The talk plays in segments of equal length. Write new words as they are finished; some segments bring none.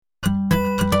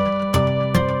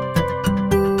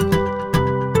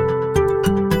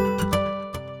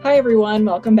everyone.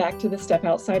 Welcome back to the Step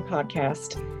Outside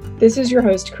podcast. This is your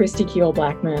host, Christy Keel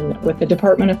Blackman with the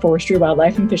Department of Forestry,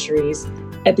 Wildlife, and Fisheries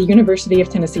at the University of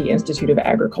Tennessee Institute of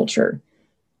Agriculture.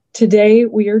 Today,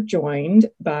 we are joined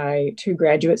by two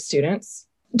graduate students,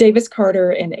 Davis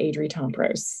Carter and Adri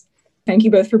Tompros. Thank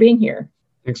you both for being here.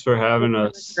 Thanks for having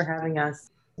us. Thanks for having us.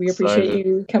 We appreciate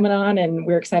you coming on, and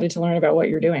we're excited to learn about what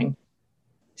you're doing.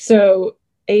 So,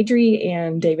 Adri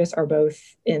and Davis are both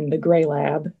in the Gray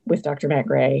Lab with Dr. Matt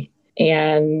Gray,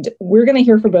 and we're going to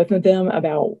hear from both of them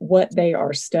about what they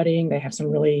are studying. They have some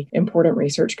really important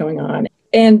research going on.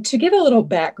 And to give a little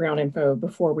background info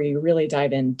before we really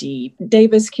dive in deep,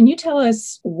 Davis, can you tell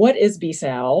us what is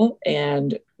BSAL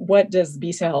and what does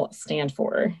BSAL stand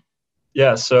for?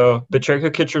 Yeah, so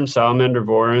Batrachochytrum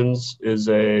salamandrivorans is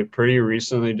a pretty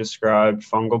recently described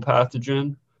fungal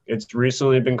pathogen. It's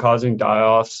recently been causing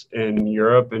die-offs in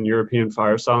Europe and European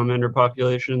fire salamander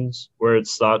populations, where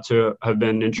it's thought to have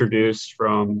been introduced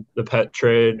from the pet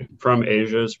trade from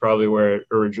Asia is probably where it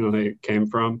originally came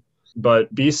from.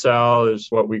 But BSAL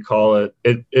is what we call it.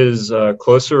 It is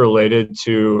closer related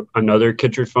to another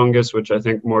chytrid fungus, which I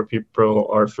think more people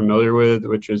are familiar with,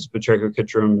 which is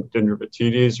Batrachochytrum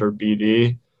dendrivitides, or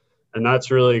BD. And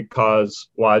that's really caused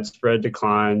widespread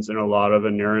declines in a lot of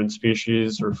aneurin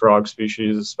species or frog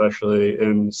species, especially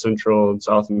in Central and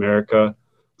South America.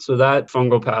 So that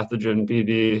fungal pathogen,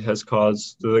 BD, has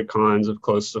caused the declines of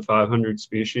close to 500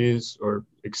 species or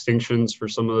extinctions for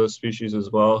some of those species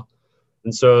as well.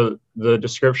 And so the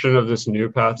description of this new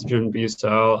pathogen,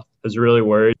 BSAL, has really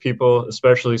worried people,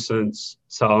 especially since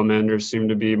salamanders seem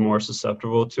to be more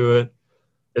susceptible to it.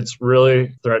 It's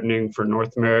really threatening for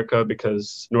North America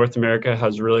because North America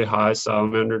has really high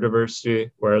salamander diversity,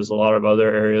 whereas a lot of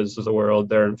other areas of the world,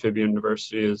 their amphibian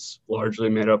diversity is largely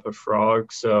made up of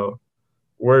frogs. So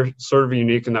we're sort of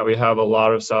unique in that we have a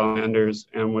lot of salamanders,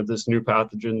 and with this new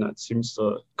pathogen that seems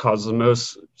to cause the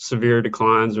most severe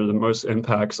declines or the most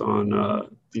impacts on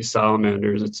these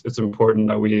salamanders, it's important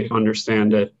that we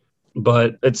understand it.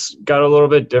 But it's got a little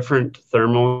bit different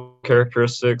thermal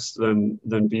characteristics than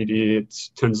BD. It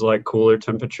tends to like cooler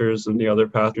temperatures than the other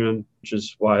pathogen, which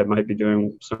is why it might be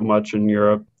doing so much in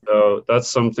Europe. So that's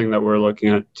something that we're looking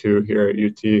at too here at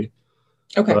UT.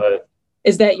 Okay. But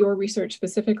is that your research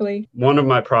specifically? One of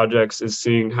my projects is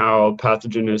seeing how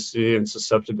pathogenicity and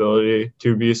susceptibility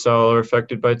to BSAL are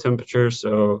affected by temperature.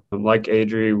 So like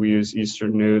Adri, we use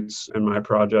eastern newts in my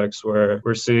projects where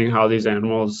we're seeing how these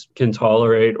animals can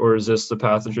tolerate or resist the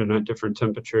pathogen at different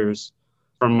temperatures.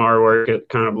 From our work, it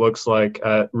kind of looks like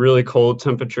at really cold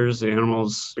temperatures, the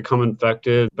animals become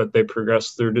infected, but they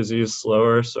progress through disease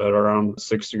slower. So at around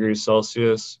 6 degrees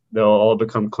Celsius, they'll all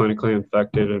become clinically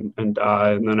infected and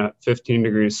die. And then at 15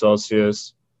 degrees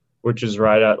Celsius, which is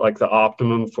right at like the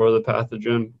optimum for the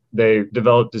pathogen, they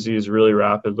develop disease really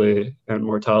rapidly and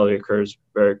mortality occurs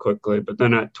very quickly. But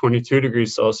then at 22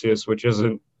 degrees Celsius, which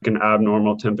isn't an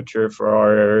abnormal temperature for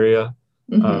our area,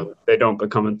 they don't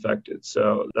become infected.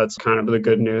 So that's kind of the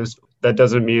good news. That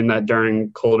doesn't mean that during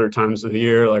colder times of the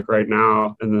year, like right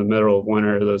now in the middle of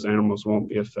winter, those animals won't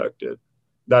be affected.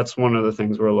 That's one of the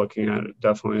things we're looking at. It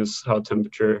definitely is how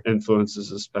temperature influences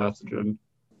this pathogen.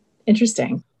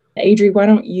 Interesting. Adri, why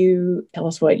don't you tell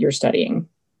us what you're studying?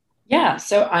 Yeah,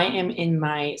 so I am in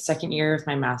my second year of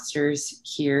my master's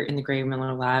here in the Gray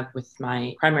Miller Lab with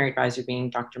my primary advisor being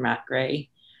Dr. Matt Gray.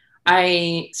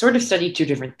 I sort of study two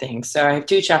different things. So I have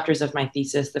two chapters of my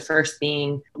thesis. The first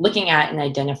being looking at and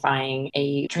identifying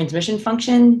a transmission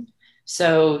function.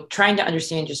 So trying to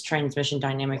understand just transmission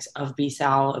dynamics of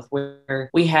BSAL, of where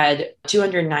we had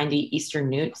 290 eastern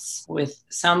newts with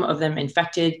some of them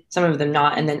infected, some of them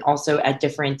not, and then also at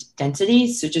different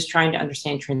densities. So just trying to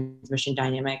understand transmission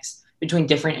dynamics between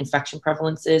different infection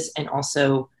prevalences and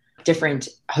also different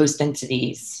host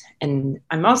densities. And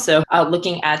I'm also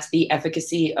looking at the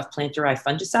efficacy of plant-derived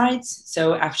fungicides.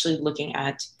 So actually looking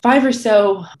at 5 or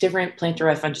so different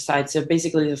plant-derived fungicides. So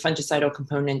basically the fungicidal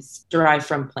components derived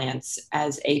from plants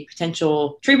as a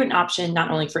potential treatment option,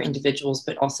 not only for individuals,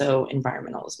 but also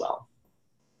environmental as well.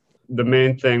 The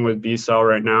main thing with BSAL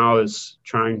right now is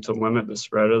trying to limit the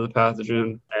spread of the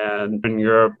pathogen. And in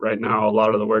Europe right now, a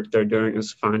lot of the work they're doing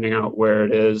is finding out where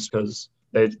it is, because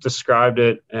they described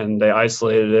it and they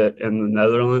isolated it in the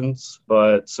Netherlands,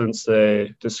 but since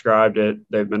they described it,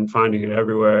 they've been finding it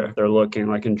everywhere. They're looking,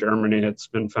 like in Germany, it's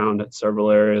been found at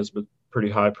several areas with pretty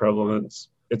high prevalence.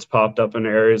 It's popped up in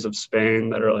areas of Spain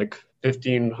that are like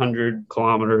 1,500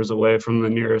 kilometers away from the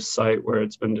nearest site where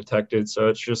it's been detected. So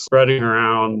it's just spreading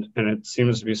around, and it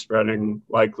seems to be spreading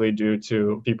likely due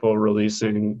to people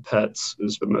releasing pets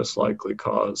is the most likely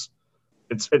cause.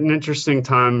 It's an interesting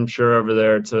time, I'm sure, over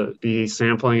there to be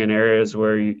sampling in areas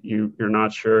where you're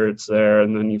not sure it's there,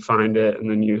 and then you find it, and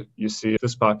then you see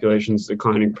this population's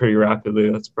declining pretty rapidly.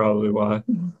 That's probably why.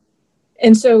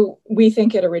 And so we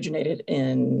think it originated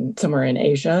in somewhere in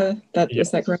Asia.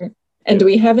 Is that correct? And do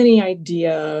we have any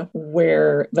idea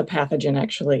where the pathogen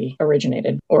actually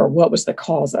originated, or what was the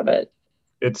cause of it?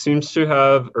 It seems to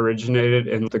have originated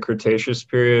in the Cretaceous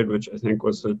period, which I think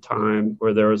was the time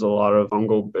where there was a lot of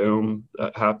fungal boom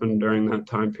that happened during that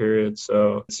time period.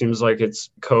 So it seems like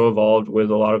it's co-evolved with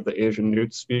a lot of the Asian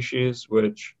newt species,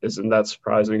 which isn't that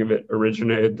surprising if it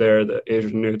originated there. The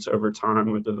Asian newts over time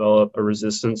would develop a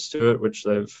resistance to it, which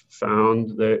they've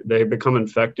found. They become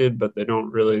infected, but they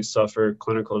don't really suffer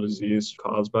clinical disease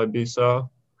caused by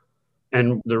B-cell.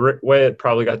 And the way it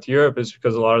probably got to Europe is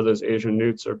because a lot of those Asian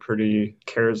newts are pretty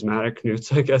charismatic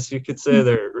newts, I guess you could say.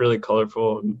 They're really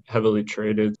colorful and heavily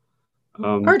traded.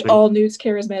 Aren't all newts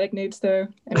charismatic newts, though?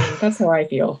 I mean, that's how I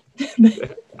feel.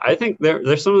 I think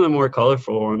they're some of the more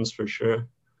colorful ones for sure.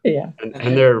 Yeah.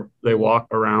 And they walk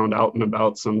around out and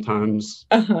about sometimes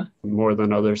more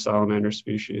than other salamander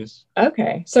species.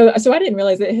 Okay. So I didn't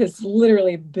realize it has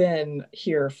literally been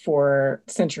here for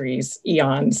centuries,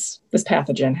 eons, this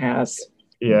pathogen has.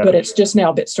 Yeah. But it's just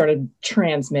now started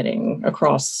transmitting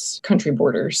across country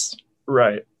borders.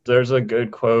 Right. There's a good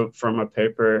quote from a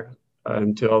paper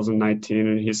in 2019,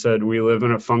 and he said, "We live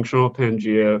in a functional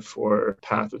Pangea for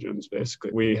pathogens, basically.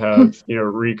 We have,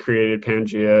 recreated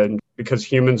Pangea, and because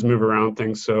humans move around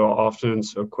things so often and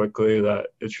so quickly that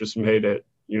it's just made it,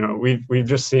 we've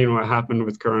just seen what happened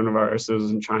with coronaviruses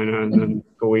in China, and then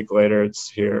a week later it's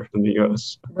here in the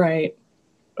US." Right.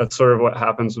 That's sort of what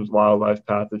happens with wildlife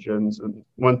pathogens. And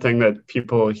one thing that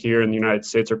people here in the United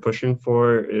States are pushing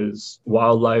for is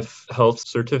wildlife health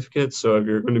certificates. So if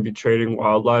you're going to be trading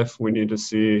wildlife, we need to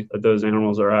see that those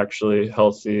animals are actually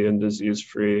healthy and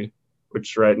disease-free,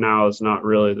 which right now is not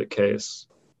really the case.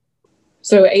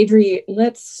 So, Adri,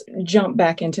 let's jump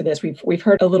back into this. We've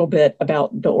heard a little bit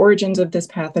about the origins of this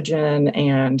pathogen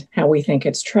and how we think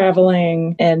it's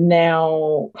traveling. And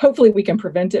now, hopefully, we can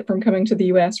prevent it from coming to the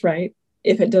U.S., right?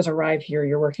 If it does arrive here,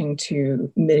 you're working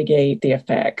to mitigate the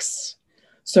effects.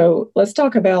 So let's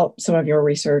talk about some of your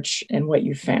research and what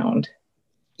you found.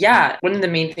 Yeah, one of the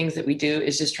main things that we do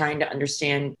is just trying to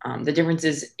understand the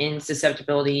differences in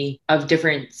susceptibility of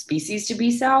different species to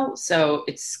B-cell. So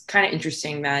it's kind of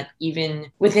interesting that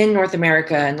even within North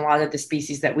America and a lot of the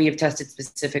species that we have tested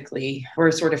specifically, we're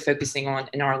sort of focusing on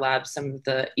in our lab some of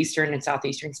the eastern and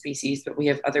southeastern species, but we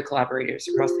have other collaborators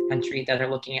across the country that are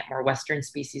looking at more western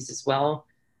species as well.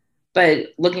 But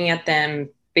looking at them,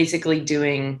 basically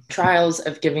doing trials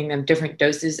of giving them different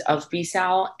doses of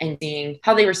B-cell and seeing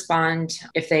how they respond,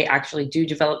 if they actually do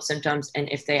develop symptoms, and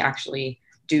if they actually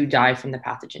do die from the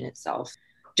pathogen itself.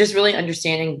 Just really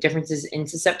understanding differences in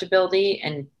susceptibility.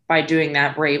 And by doing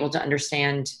that, we're able to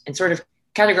understand and sort of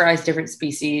categorize different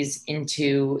species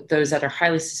into those that are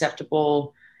highly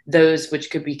susceptible, those which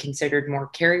could be considered more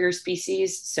carrier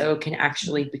species, so can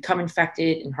actually become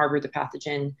infected and harbor the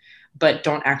pathogen, but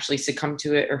don't actually succumb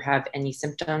to it or have any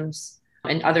symptoms.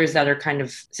 And others that are kind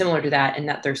of similar to that in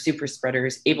that they're super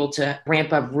spreaders, able to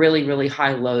ramp up really, really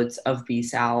high loads of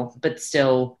B-cell, but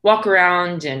still walk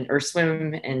around or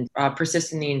swim and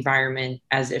persist in the environment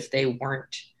as if they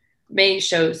weren't, may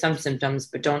show some symptoms,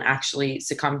 but don't actually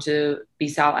succumb to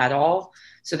B-cell at all.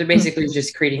 So they're basically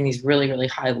just creating these really, really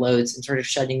high loads and sort of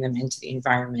shutting them into the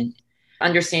environment.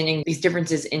 Understanding these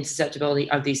differences in susceptibility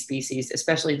of these species,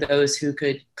 especially those who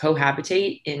could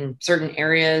cohabitate in certain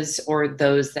areas or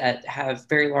those that have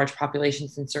very large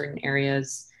populations in certain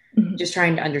areas, just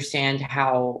trying to understand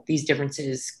how these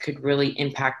differences could really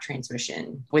impact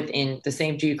transmission within the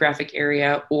same geographic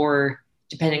area, or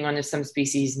depending on if some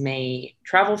species may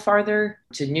travel farther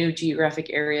to new geographic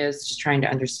areas, just trying to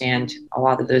understand a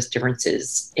lot of those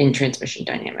differences in transmission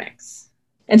dynamics.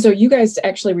 And so you guys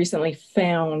actually recently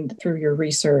found through your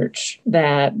research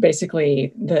that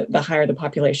basically the higher the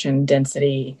population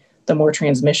density, the more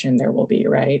transmission there will be,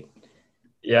 right?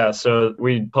 Yeah, so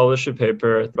we published a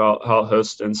paper about how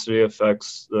host density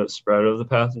affects the spread of the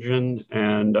pathogen.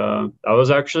 And that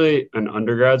was actually an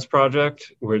undergrad's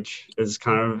project, which is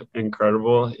kind of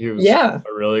incredible. He was a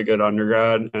really good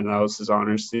undergrad, and that was his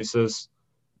honors thesis.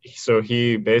 So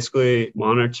he basically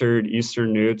monitored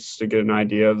eastern newts to get an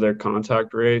idea of their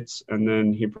contact rates. And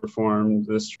then he performed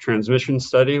this transmission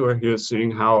study where he was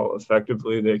seeing how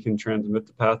effectively they can transmit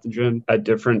the pathogen at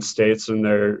different states in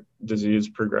their disease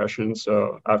progression.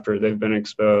 So after they've been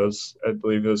exposed, I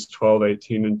believe it was 12,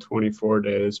 18, and 24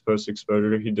 days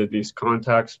post-exposure, he did these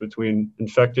contacts between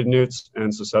infected newts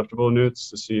and susceptible newts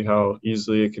to see how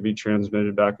easily it could be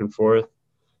transmitted back and forth.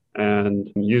 And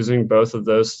using both of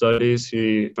those studies,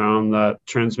 he found that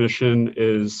transmission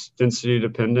is density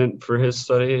dependent for his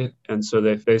study. And so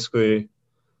they basically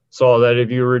saw that if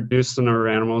you reduce the number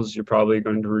of animals, you're probably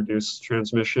going to reduce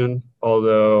transmission,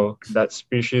 although that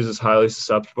species is highly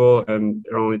susceptible and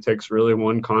it only takes really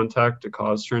one contact to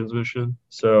cause transmission.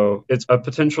 So it's a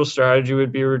potential strategy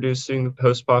would be reducing the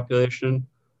host population.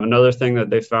 Another thing that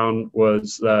they found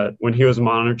was that when he was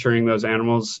monitoring those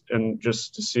animals and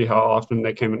just to see how often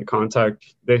they came into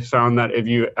contact, they found that if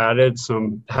you added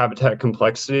some habitat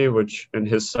complexity, which in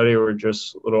his study were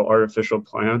just little artificial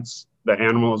plants, the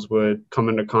animals would come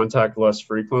into contact less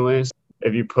frequently.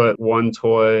 If you put one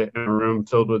toy in a room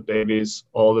filled with babies,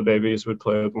 all the babies would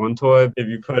play with one toy. If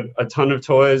you put a ton of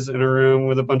toys in a room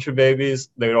with a bunch of babies,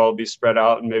 they'd all be spread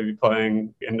out and maybe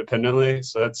playing independently.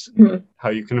 So that's how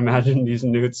you can imagine these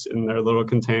newts in their little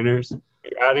containers.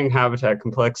 You're adding habitat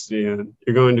complexity in,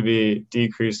 you're going to be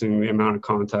decreasing the amount of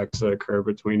contacts that occur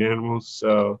between animals.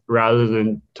 So rather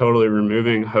than totally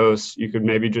removing hosts, you could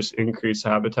maybe just increase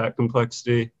habitat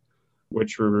complexity,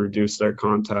 which will reduce their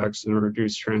contacts and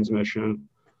reduce transmission.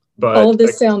 But all of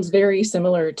this sounds very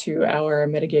similar to our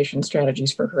mitigation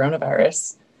strategies for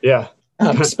coronavirus. Yeah.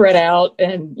 Spread out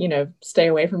and, stay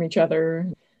away from each other.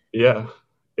 Yeah.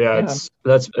 That's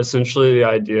essentially the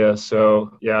idea.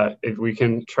 So yeah, if we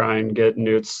can try and get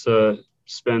newts to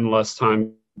spend less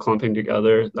time clumping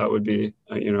together, that would be,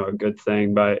 a good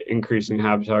thing. By increasing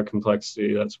habitat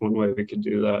complexity, that's one way we could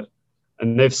do that.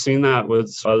 And they've seen that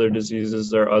with other diseases.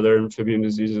 There are other amphibian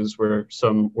diseases where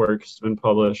some work has been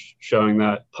published showing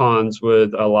that ponds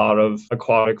with a lot of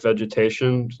aquatic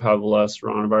vegetation have less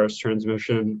coronavirus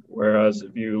transmission. Whereas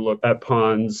if you look at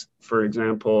ponds, for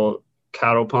example,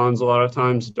 cattle ponds a lot of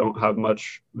times don't have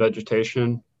much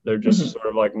vegetation. They're just sort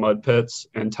of like mud pits,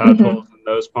 and tadpoles in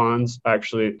those ponds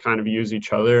actually kind of use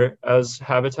each other as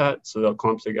habitat. So they'll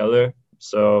clump together.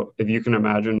 So if you can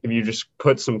imagine, if you just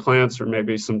put some plants or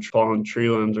maybe some fallen tree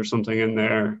limbs or something in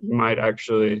there, you might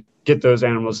actually get those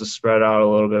animals to spread out a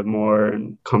little bit more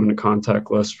and come into contact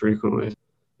less frequently.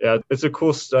 Yeah, it's a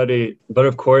cool study. But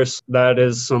of course, that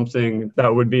is something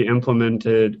that would be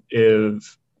implemented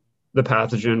if the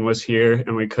pathogen was here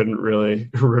and we couldn't really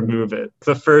remove it.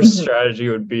 The first strategy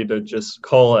would be to just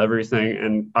cull everything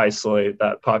and isolate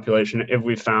that population if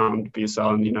we found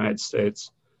B-cell in the United States.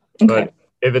 Okay. But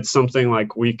if it's something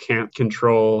like we can't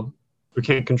control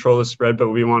the spread, but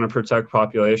we want to protect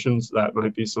populations, that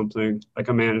might be something like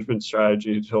a management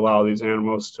strategy to allow these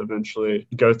animals to eventually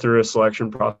go through a selection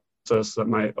process that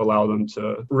might allow them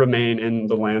to remain in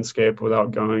the landscape without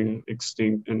going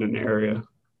extinct in an area.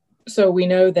 So we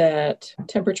know that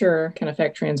temperature can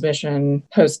affect transmission,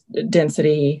 host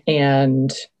density,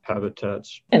 and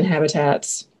habitats,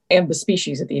 and the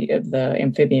species of the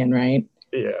amphibian, right?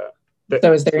 Yeah.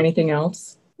 So is there anything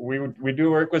else? We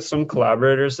do work with some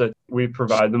collaborators that we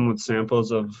provide them with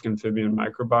samples of amphibian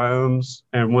microbiomes.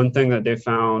 And one thing that they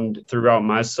found throughout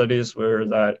my studies were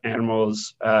that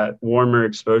animals at warmer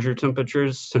exposure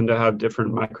temperatures tend to have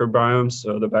different microbiomes.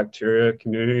 So the bacteria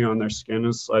community on their skin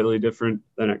is slightly different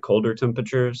than at colder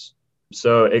temperatures.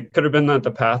 So it could have been that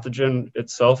the pathogen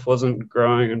itself wasn't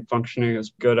growing and functioning as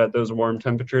good at those warm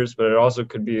temperatures, but it also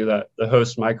could be that the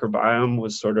host microbiome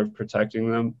was sort of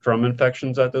protecting them from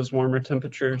infections at those warmer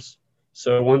temperatures.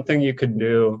 So one thing you could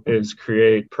do is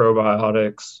create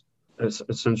probiotics. It's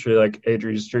essentially like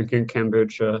Adri's drinking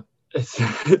kombucha. It's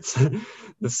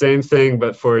the same thing,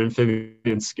 but for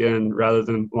amphibian skin. Rather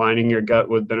than lining your gut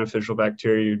with beneficial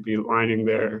bacteria, you'd be lining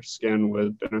their skin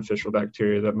with beneficial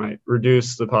bacteria that might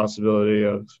reduce the possibility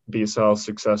of B cells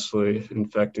successfully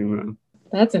infecting them.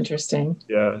 That's interesting.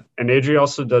 Yeah. And Adri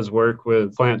also does work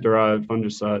with plant-derived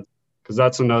fungicide, because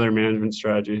that's another management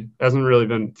strategy. It hasn't really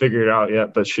been figured out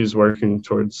yet, but she's working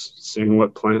towards seeing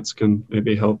what plants can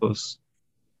maybe help us.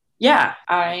 Yeah,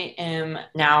 I am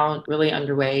now really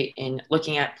underway in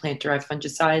looking at plant-derived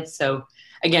fungicides. So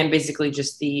again, basically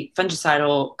just the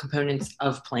fungicidal components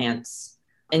of plants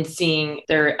and seeing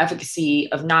their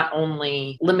efficacy of not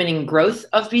only limiting growth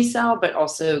of B-cell, but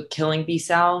also killing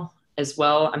B-cell as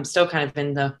well. I'm still kind of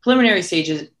in the preliminary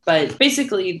stages, but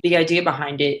basically the idea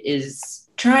behind it is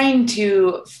trying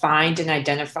to find and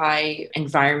identify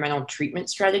environmental treatment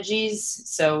strategies.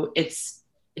 So it's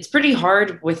pretty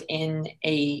hard within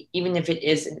even if it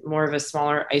is more of a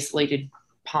smaller isolated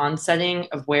pond setting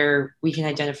of where we can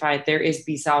identify there is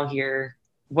B-cell here.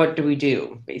 What do we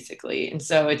do, basically? And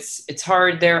so it's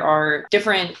hard. There are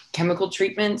different chemical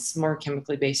treatments, more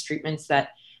chemically based treatments that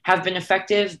have been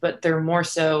effective, but they're more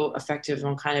so effective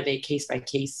on kind of a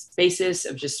case-by-case basis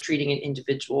of just treating an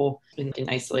individual in an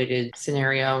isolated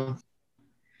scenario.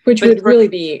 Which would really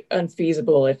be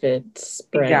unfeasible if it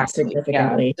spread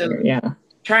significantly. Yeah. So yeah.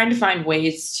 Trying to find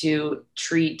ways to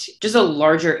treat just a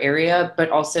larger area,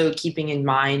 but also keeping in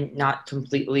mind not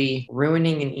completely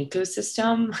ruining an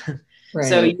ecosystem. Right.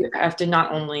 So you have to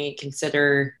not only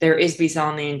consider there is bee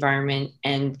cell in the environment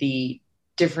and the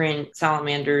different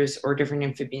salamanders or different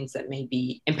amphibians that may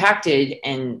be impacted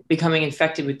and becoming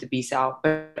infected with the bee cell,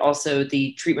 but also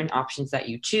the treatment options that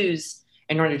you choose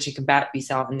in order to combat bee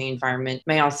cell in the environment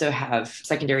may also have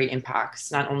secondary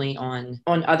impacts, not only on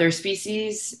other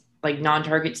species, like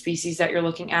non-target species that you're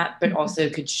looking at, but also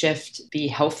could shift the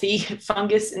healthy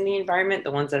fungus in the environment,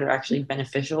 the ones that are actually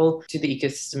beneficial to the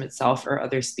ecosystem itself or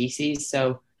other species.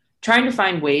 So trying to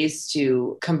find ways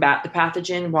to combat the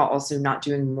pathogen while also not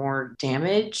doing more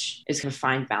damage is going to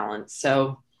find balance.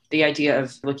 So the idea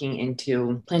of looking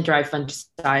into plant-derived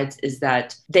fungicides is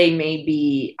that they may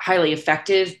be highly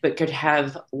effective, but could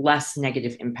have less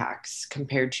negative impacts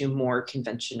compared to more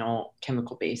conventional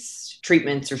chemical-based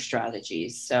treatments or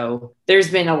strategies. So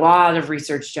there's been a lot of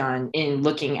research done in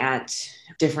looking at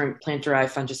different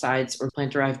plant-derived fungicides or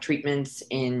plant-derived treatments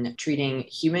in treating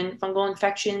human fungal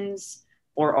infections,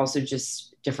 or also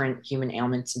just different human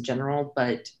ailments in general.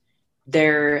 But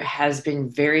there has been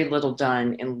very little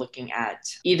done in looking at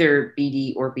either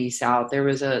BD or B Sal. There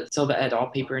was a Silva et al.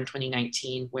 Paper in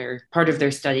 2019 where part of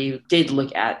their study did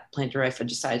look at plant-derived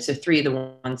fungicides. So 3 of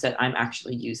the ones that I'm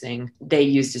actually using, they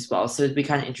used as well. So it'd be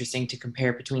kind of interesting to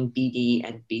compare between BD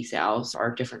and B Sals, our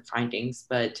different findings.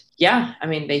 But yeah, I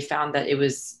mean, they found that it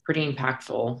was pretty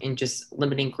impactful in just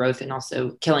limiting growth and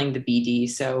also killing the BD.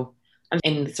 So I'm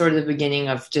in sort of the beginning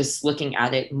of just looking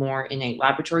at it more in a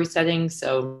laboratory setting.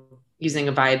 So using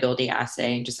a viability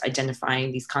assay and just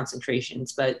identifying these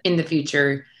concentrations. But in the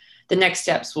future, the next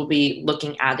steps will be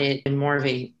looking at it in more of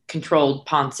a controlled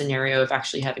pond scenario of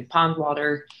actually having pond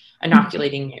water,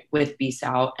 inoculating it with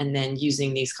B-Sal, and then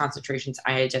using these concentrations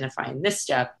I identify in this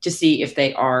step to see if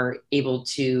they are able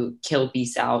to kill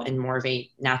B-Sal in more of a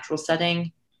natural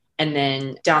setting. And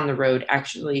then down the road,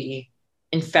 actually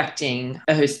infecting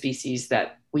a host species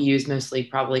that we use mostly,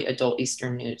 probably adult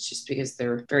eastern newts, just because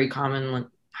they're very common,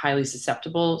 highly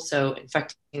susceptible. So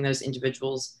infecting those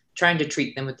individuals, trying to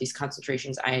treat them with these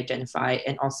concentrations I identify,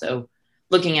 and also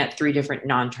looking at 3 different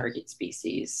non-target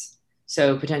species.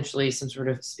 So potentially some sort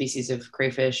of species of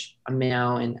crayfish, a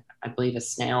minnow, and I believe a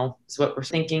snail is what we're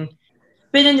thinking.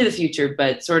 Bit into the future,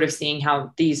 but sort of seeing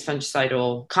how these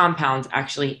fungicidal compounds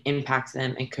actually impact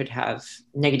them and could have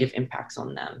negative impacts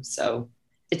on them. So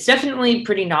it's definitely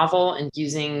pretty novel in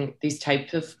using these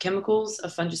types of chemicals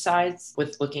of fungicides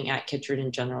with looking at chytrid in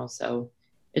general. So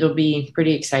it'll be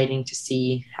pretty exciting to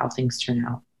see how things turn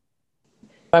out.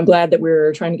 I'm glad that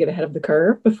we're trying to get ahead of the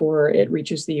curve before it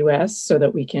reaches the US so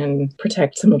that we can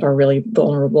protect some of our really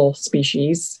vulnerable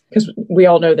species, because we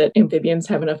all know that amphibians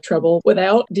have enough trouble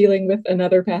without dealing with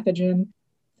another pathogen.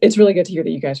 It's really good to hear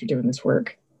that you guys are doing this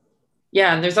work.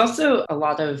 Yeah, and there's also a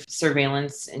lot of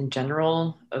surveillance in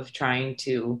general of trying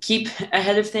to keep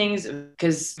ahead of things,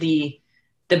 because the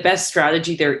best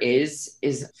strategy there is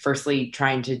firstly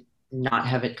trying to not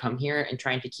have it come here and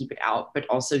trying to keep it out, but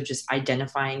also just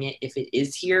identifying it if it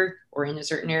is here or in a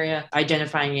certain area,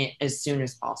 identifying it as soon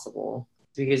as possible.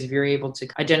 Because if you're able to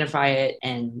identify it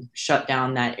and shut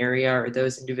down that area or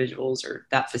those individuals or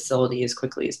that facility as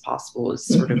quickly as possible is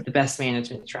sort of the best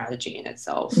management strategy in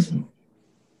itself.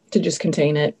 To just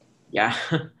contain it. Yeah.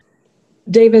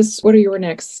 Davis, what are your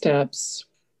next steps?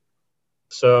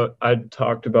 So I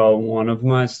talked about one of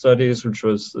my studies, which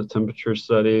was the temperature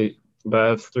study, but I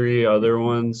have 3 other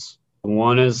ones.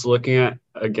 One is looking at,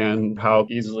 again, how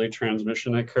easily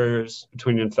transmission occurs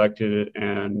between infected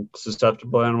and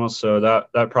susceptible animals. So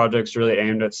that project's really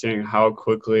aimed at seeing how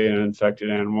quickly an infected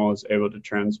animal is able to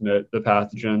transmit the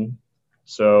pathogen.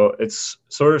 So it's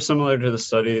sort of similar to the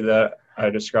study that I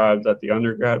described that the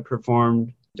undergrad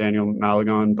performed, Daniel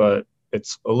Malagon, but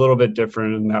it's a little bit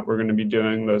different in that we're going to be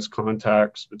doing those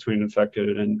contacts between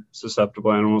infected and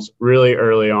susceptible animals really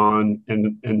early on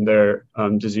in their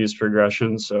disease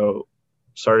progression. So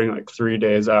starting like 3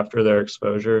 days after their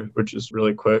exposure, which is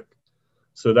really quick.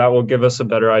 So that will give us a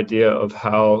better idea of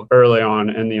how early on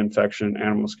in the infection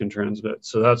animals can transmit.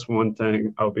 So that's one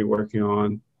thing I'll be working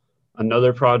on.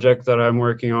 Another project that I'm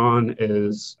working on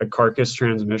is a carcass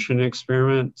transmission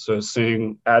experiment. So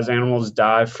seeing as animals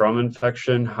die from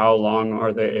infection, how long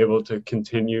are they able to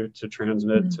continue to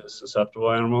transmit to susceptible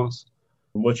animals,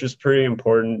 which is pretty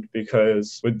important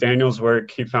because with Daniel's work,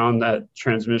 he found that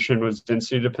transmission was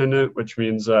density dependent, which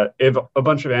means that if a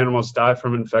bunch of animals die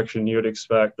from infection, you would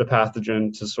expect the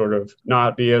pathogen to sort of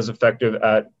not be as effective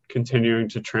at continuing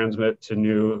to transmit to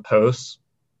new hosts.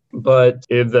 But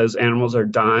if those animals are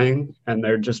dying and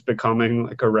they're just becoming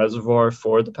like a reservoir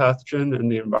for the pathogen in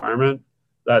the environment,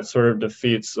 that sort of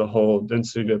defeats the whole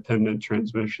density dependent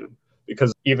transmission.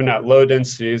 Because even at low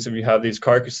densities, if you have these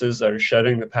carcasses that are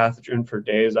shedding the pathogen for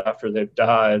days after they've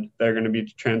died, they're going to be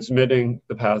transmitting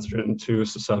the pathogen to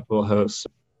susceptible hosts.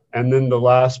 And then the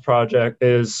last project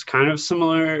is kind of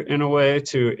similar in a way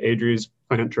to Adri's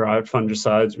plant-derived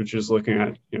fungicides, which is looking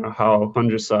at how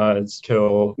fungicides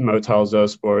kill motile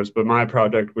zoospores. But my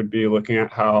project would be looking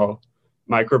at how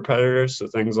micropredators, so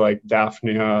things like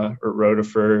Daphnia or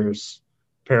rotifers,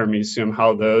 paramecium,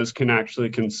 how those can actually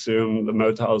consume the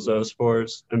motile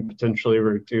zoospores and potentially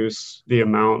reduce the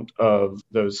amount of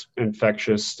those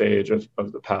infectious stage of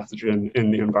the pathogen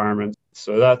in the environment.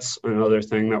 So that's another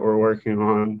thing that we're working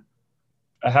on.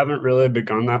 I haven't really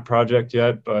begun that project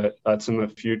yet, but that's in the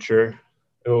future.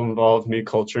 It will involve me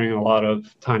culturing a lot of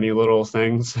tiny little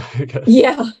things, I guess.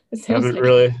 Yeah, it sounds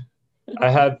I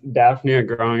have Daphnia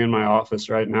growing in my office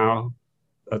right now.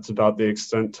 That's about the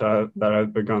extent that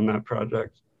I've begun that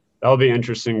project. That'll be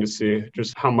interesting to see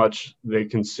just how much they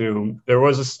consume. There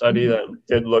was a study that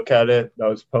did look at it that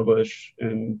was published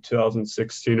in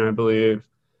 2016, I believe,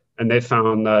 and they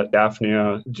found that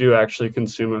Daphnia do actually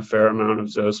consume a fair amount of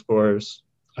zoospores.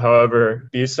 However,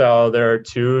 B-Sal, there are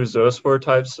two zoospore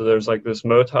types. So there's like this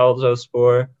motile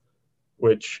zoospore,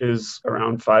 which is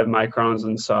around 5 microns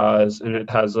in size, and it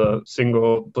has a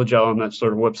single flagellum that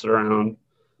sort of whips it around.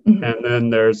 Mm-hmm. And then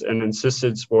there's an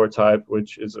encysted spore type,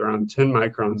 which is around 10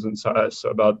 microns in size, so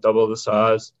about double the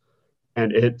size.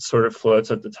 And it sort of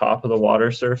floats at the top of the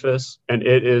water surface, and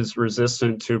it is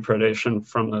resistant to predation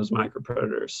from those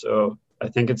micropredators. So I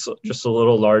think it's just a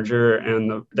little larger,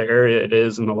 and the area it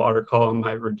is in the water column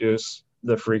might reduce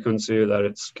the frequency that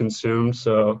it's consumed.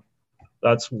 So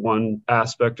that's one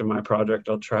aspect of my project.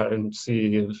 I'll try and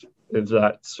see if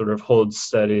that sort of holds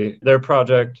steady. Their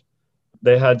project,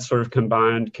 they had sort of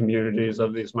combined communities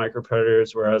of these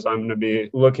micropredators, whereas I'm going to be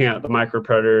looking at the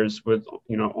micropredators with,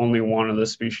 only one of the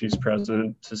species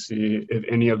present to see if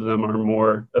any of them are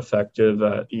more effective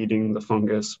at eating the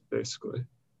fungus, basically.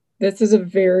 This is a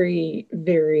very,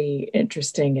 very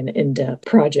interesting and in-depth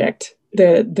project.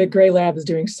 The Gray Lab is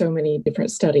doing so many different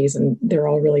studies, and they're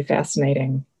all really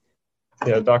fascinating.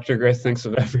 Yeah, Dr. Gray thinks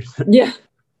of everything. Yeah.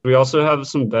 We also have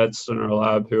some vets in our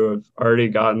lab who have already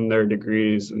gotten their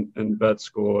degrees in vet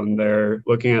school, and they're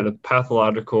looking at the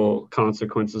pathological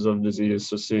consequences of disease,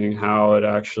 so seeing how it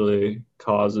actually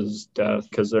causes death,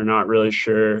 because they're not really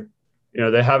sure.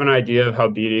 They have an idea of how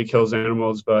BD kills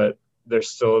animals, but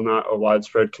there's still not a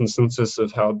widespread consensus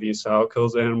of how B-Sal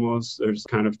kills animals. There's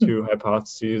kind of two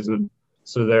hypotheses, and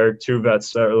so there are two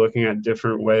vets that are looking at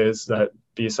different ways that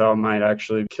B-Sal might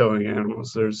actually be killing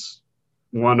animals.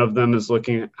 One of them is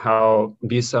looking at how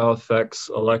B-Sal affects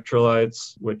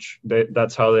electrolytes, which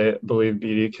that's how they believe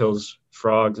BD kills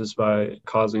frogs, is by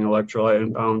causing electrolyte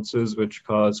imbalances, which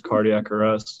cause cardiac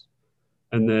arrest.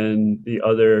 And then the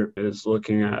other is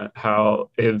looking at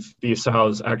how if B-Sal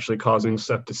is actually causing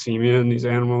septicemia in these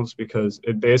animals, because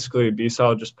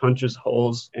B-Sal just punches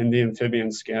holes in the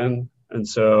amphibian skin. And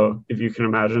so if you can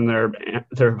imagine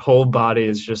their whole body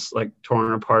is just like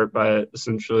torn apart by it,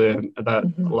 essentially, and that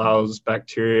allows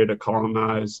bacteria to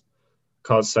colonize,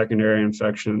 cause secondary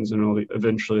infections, and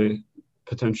eventually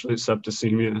potentially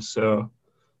septicemia. So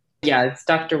yeah, it's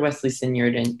Dr. Wesley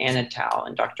Sinyard and Anna Tao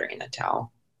and Dr. Anna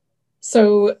Tao.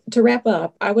 So to wrap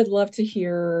up, I would love to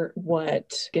hear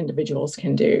what individuals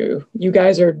can do. You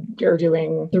guys are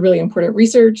doing the really important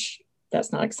research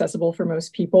that's not accessible for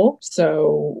most people.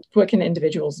 So what can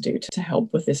individuals do to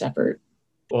help with this effort?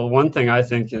 Well, one thing I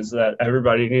think is that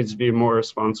everybody needs to be more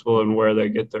responsible in where they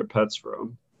get their pets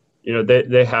from.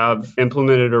 They have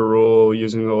implemented a rule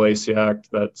using the Lacey Act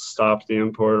that stopped the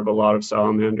import of a lot of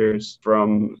salamanders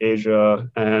from Asia.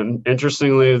 And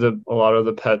interestingly, a lot of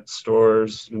the pet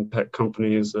stores and pet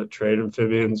companies that trade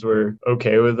amphibians were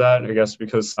okay with that, I guess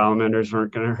because salamanders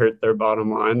weren't going to hurt their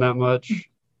bottom line that much.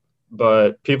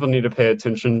 But people need to pay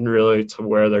attention really to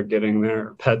where they're getting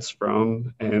their pets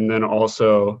from, and then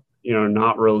also,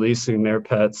 not releasing their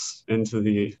pets into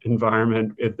the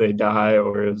environment if they die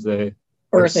or if they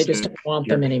just don't want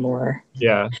them anymore.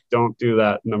 Yeah, don't do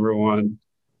that, number one.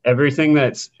 Everything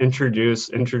that's introduce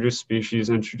species,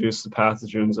 introduce the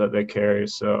pathogens that they carry.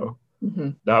 So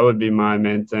that would be my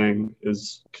main thing,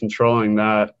 is controlling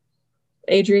that.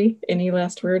 Adri, any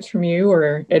last words from you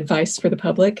or advice for the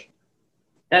public?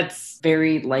 That's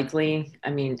very likely. I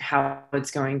mean, how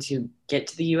it's going to get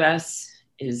to the U.S.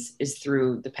 is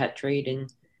through the pet trade.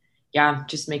 And yeah,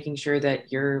 just making sure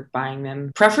that you're buying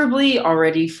them, preferably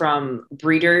already from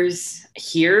breeders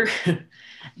here.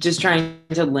 just trying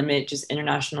to limit just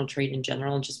international trade in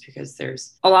general, just because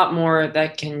there's a lot more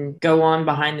that can go on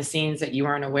behind the scenes that you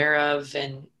aren't aware of.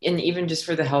 And even just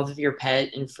for the health of your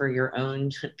pet and for your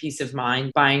own peace of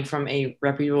mind, buying from a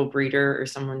reputable breeder or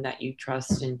someone that you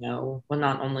trust and know will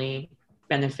not only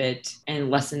benefit and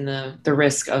lessen the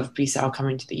risk of B-Sal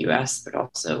coming to the US, but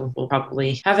also will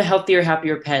probably have a healthier,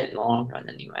 happier pet in the long run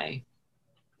anyway.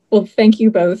 Well, thank you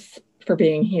both for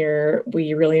being here.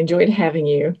 We really enjoyed having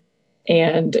you.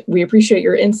 And we appreciate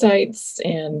your insights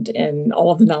and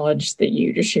all of the knowledge that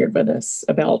you just shared with us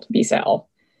about B-Sal.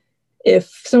 If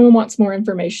someone wants more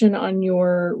information on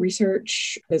your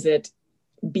research, visit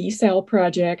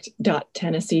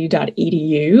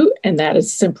bsalproject.tennessee.edu, and that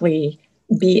is simply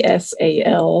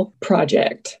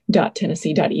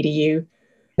bsalproject.tennessee.edu.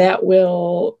 That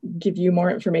will give you more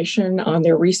information on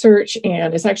their research,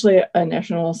 and it's actually a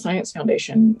National Science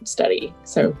Foundation study.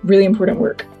 So really important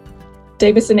work.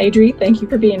 Davis and Adri, thank you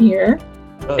for being here.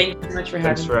 Thank you so much for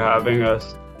having Thanks for having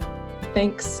us.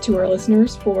 Thanks to our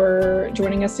listeners for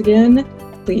joining us again.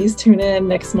 Please tune in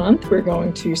next month. We're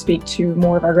going to speak to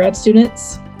more of our grad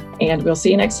students, and we'll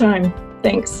see you next time.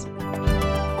 Thanks.